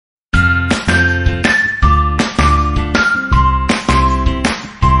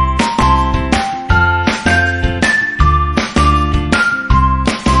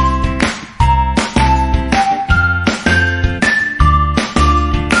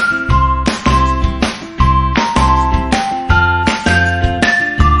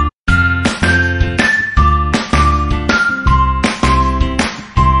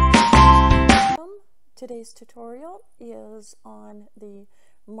Today's tutorial is on the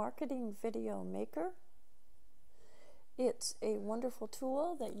Marketing Video Maker. It's a wonderful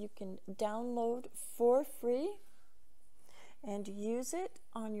tool that you can download for free and use it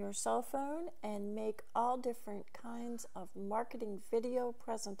on your cell phone and make all different kinds of marketing video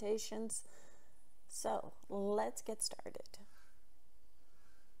presentations. So let's get started.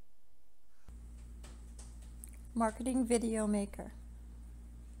 Marketing Video Maker.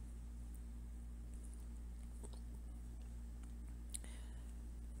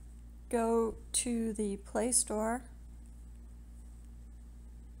 Go to the Play Store,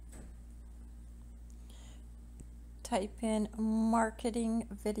 type in Marketing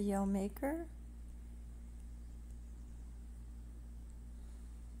Video Maker,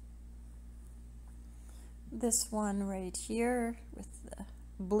 this one right here with the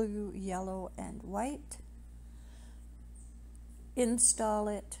blue, yellow, and white. Install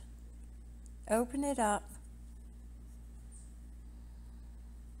it, open it up,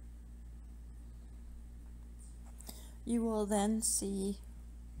 you will then see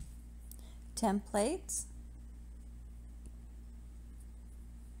templates,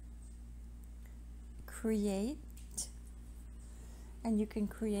 create, and you can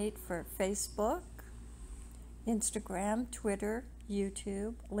create for Facebook, Instagram, Twitter,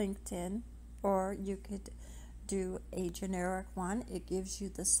 YouTube, LinkedIn, or you could do a generic one. It gives you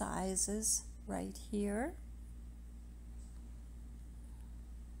the sizes right here.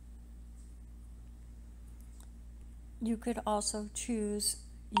 You could also choose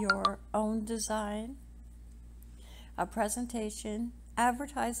your own design, a presentation,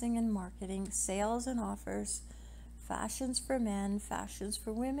 advertising and marketing, sales and offers, fashions for men, fashions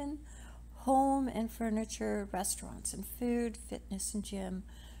for women, home and furniture, restaurants and food, fitness and gym,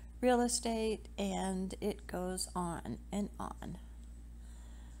 real estate, and it goes on and on.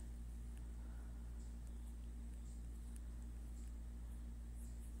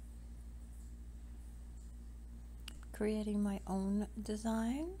 Creating my own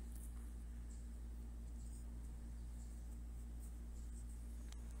design.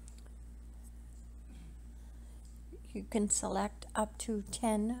 You can select up to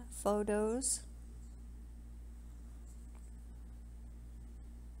 10 photos.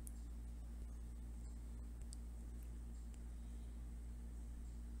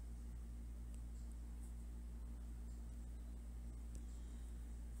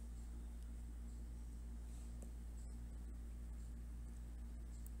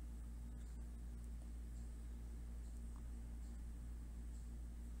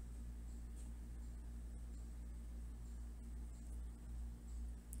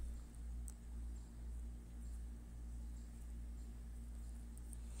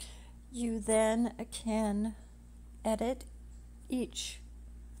 You then can edit each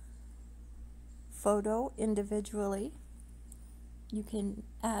photo individually. You can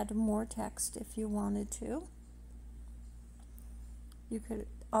add more text if you wanted to. You could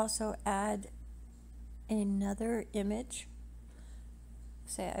also add another image.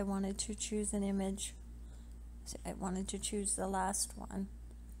 Say I wanted to choose an image. Say I wanted to choose the last one.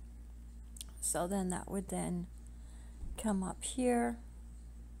 So then that would then come up here.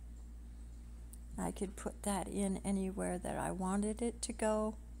 I could put that in anywhere that I wanted it to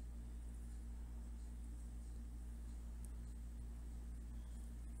go.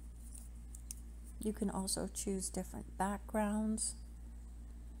 You can also choose different backgrounds,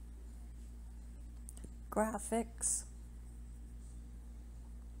 graphics,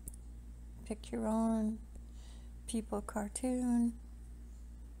 pick your own, people cartoon,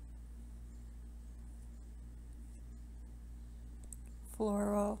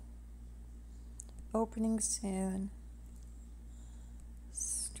 floral, opening soon,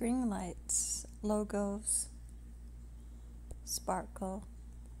 string lights, logos, sparkle,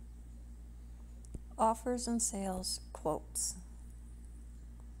 offers and sales, quotes.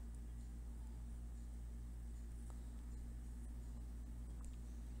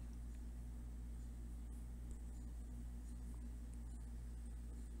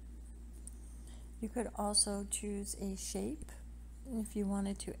 You could also choose a shape if you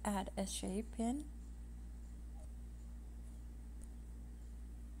wanted to add a shape in.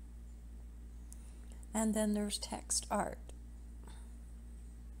 And then there's text art.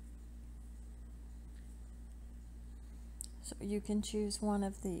 So you can choose one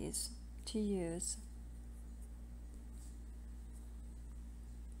of these to use.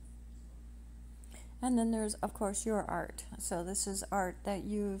 And then there's, of course, your art. So this is art that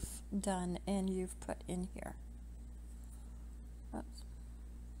you've done and you've put in here. Oops.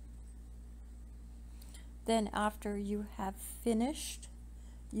 Then after you have finished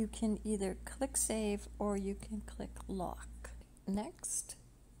you can either click Save or you can click Lock. Next.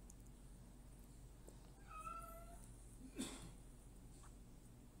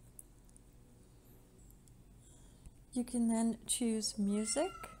 You can then choose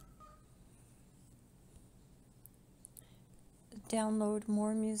Music, download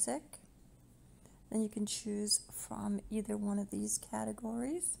more music, then you can choose from either one of these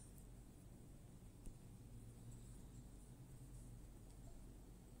categories.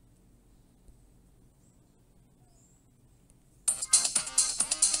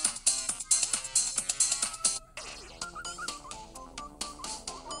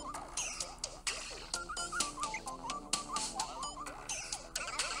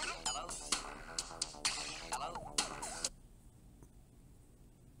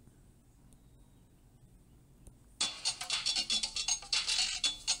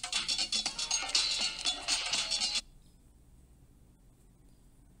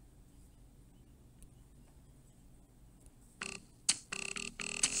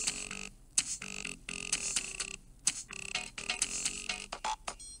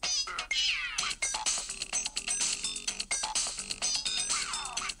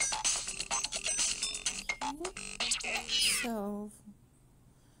 So,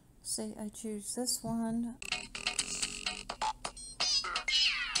 say I choose this one.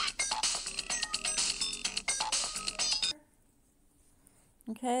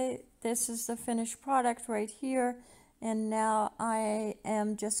 Okay, this is the finished product right here, and now I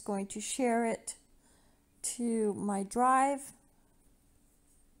am just going to share it to my drive.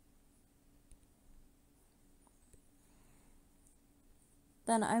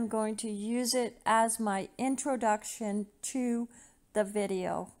 Then I'm going to use it as my introduction to the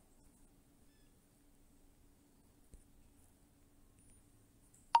video.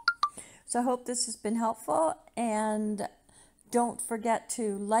 So I hope this has been helpful, and don't forget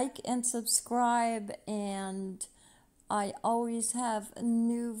to like and subscribe, and I always have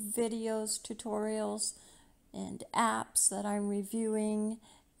new videos, tutorials, and apps that I'm reviewing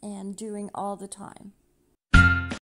and doing all the time.